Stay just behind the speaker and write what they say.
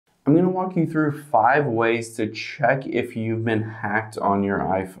I'm going to walk you through 5 ways to check if you've been hacked on your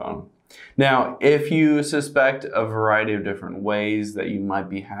iPhone. Now, if you suspect a variety of different ways that you might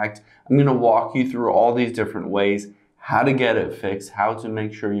be hacked, I'm going to walk you through all these different ways, how to get it fixed, how to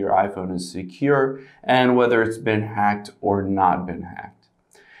make sure your iPhone is secure, and whether it's been hacked or not been hacked.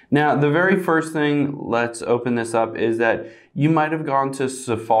 Now, the very first thing, let's open this up, is that you might have gone to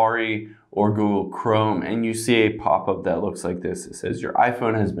Safari or Google Chrome and you see a pop-up that looks like this. It says your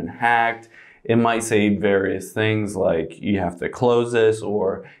iPhone has been hacked. It might say various things like you have to close this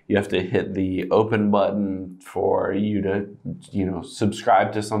or you have to hit the open button for you to,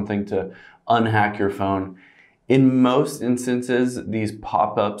 subscribe to something to unhack your phone. In most instances, these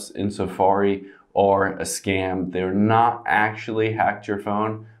pop-ups in Safari are a scam. They're not actually hacked your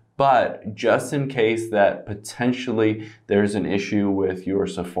phone, but just in case that potentially there's an issue with your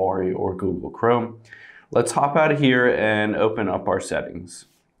Safari or Google Chrome, let's hop out of here and open up our settings.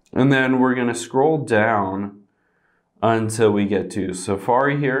 And then we're going to scroll down until we get to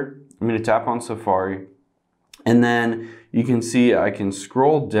Safari here. I'm going to tap on Safari. And then you can see I can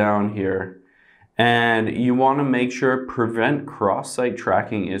scroll down here. And you want to make sure Prevent Cross-Site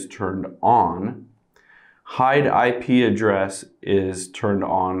Tracking is turned on. Hide IP address is turned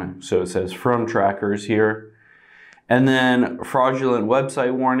on, so it says from trackers here. And then fraudulent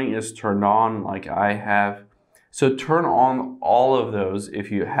website warning is turned on like I have. So turn on all of those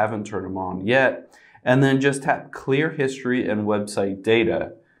if you haven't turned them on yet. And then just tap clear history and website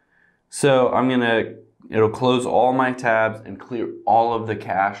data. So it'll close all my tabs and clear all of the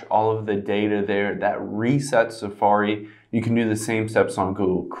cache, all of the data there. That resets Safari. You can do the same steps on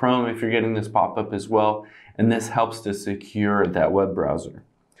Google Chrome if you're getting this pop-up as well. And this helps to secure that web browser.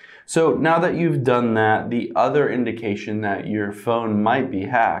 So now that you've done that, the other indication that your phone might be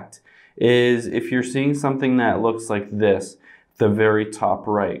hacked is if you're seeing something that looks like this, the very top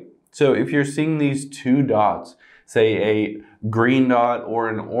right. So if you're seeing these 2 dots, say a green dot or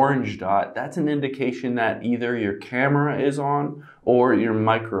an orange dot, that's an indication that either your camera is on or your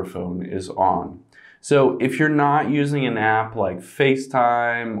microphone is on. So if you're not using an app like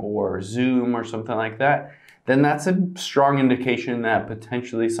FaceTime or Zoom or something like that, then that's a strong indication that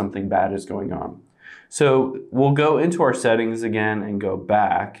potentially something bad is going on. So we'll go into our settings again and go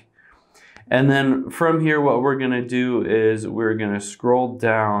back. And then from here, what we're going to do is we're going to scroll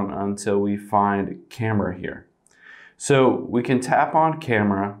down until we find camera here. So we can tap on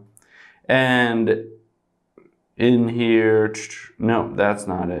camera, and in here, no, that's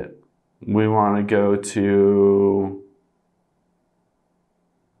not it. We want to go to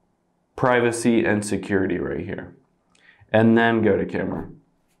privacy and security right here, and then go to camera.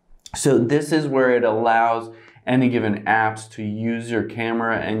 So this is where it allows any given apps to use your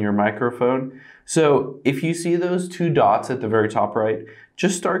camera and your microphone. So if you see those 2 dots at the very top right,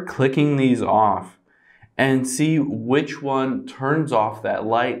 just start clicking these off and see which one turns off that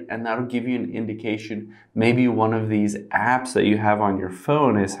light, and that'll give you an indication maybe one of these apps that you have on your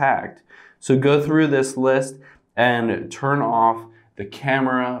phone is hacked. So go through this list and turn off the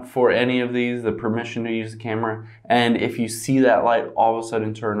camera for any of these, the permission to use the camera, and if you see that light all of a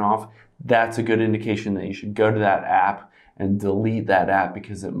sudden turn off, that's a good indication that you should go to that app and delete that app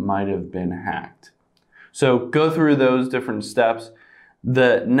because it might have been hacked. So go through those different steps.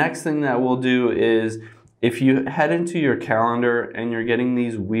 The next thing that we'll do is if you head into your calendar and you're getting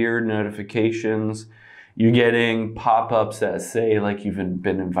these weird notifications, you're getting pop-ups that say like you've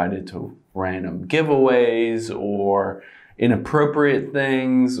been invited to random giveaways or inappropriate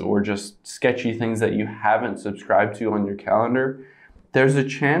things or just sketchy things that you haven't subscribed to on your calendar, there's a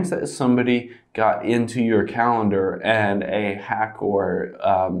chance that somebody got into your calendar and a hack or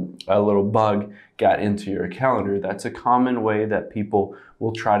a little bug got into your calendar. That's a common way that people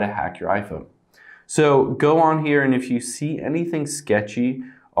will try to hack your iPhone. So go on here, and if you see anything sketchy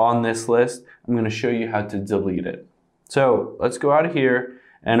on this list, I'm going to show you how to delete it. So let's go out of here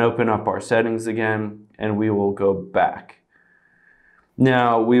and open up our settings again, and we will go back.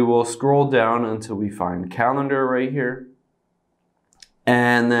 Now we will scroll down until we find calendar right here,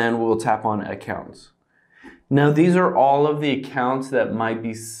 and then we'll tap on accounts. Now these are all of the accounts that might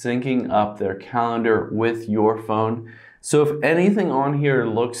be syncing up their calendar with your phone. So if anything on here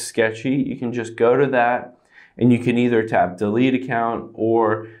looks sketchy, you can just go to that and you can either tap delete account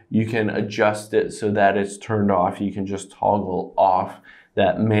or you can adjust it so that it's turned off. You can just toggle off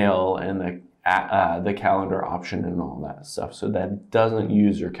that mail and the calendar option and all that stuff so that it doesn't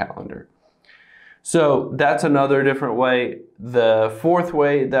use your calendar. So that's another different way. The fourth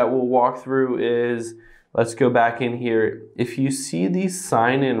way that we'll walk through is, let's go back in here. If you see these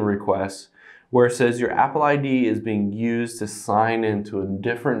sign-in requests where it says your Apple ID is being used to sign into a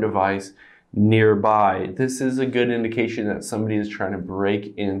different device nearby. This is a good indication that somebody is trying to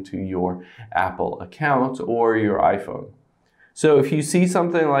break into your Apple account or your iPhone. So if you see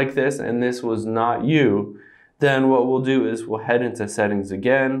something like this and this was not you, then what we'll do is we'll head into settings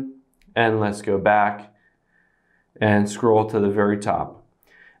again, and let's go back and scroll to the very top.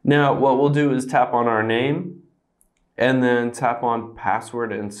 Now what we'll do is tap on our name and then tap on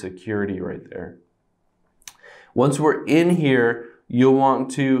password and security right there. Once we're in here, you'll want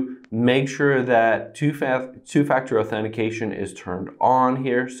to make sure that two-factor authentication is turned on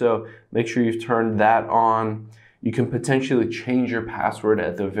here. So make sure you've turned that on. You can potentially change your password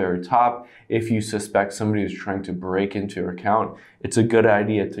at the very top if you suspect somebody is trying to break into your account. It's a good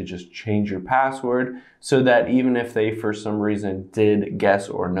idea to just change your password so that even if they for some reason did guess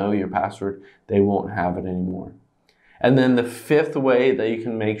or know your password, they won't have it anymore. And then the fifth way that you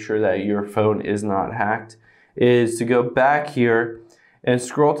can make sure that your phone is not hacked is to go back here and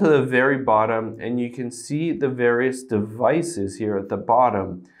scroll to the very bottom, and you can see the various devices here at the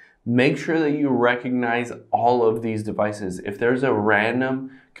bottom. Make sure that you recognize all of these devices. If there's a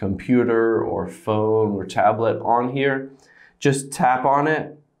random computer or phone or tablet on here, just tap on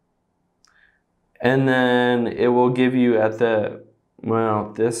it, and then it will give you at the,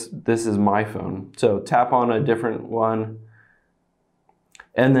 well, this is my phone. So tap on a different one,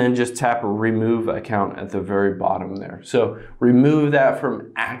 and then just tap remove account at the very bottom there. So remove that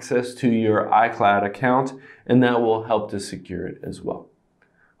from access to your iCloud account, and that will help to secure it as well.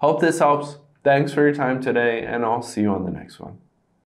 Hope this helps. Thanks for your time today, and I'll see you on the next one.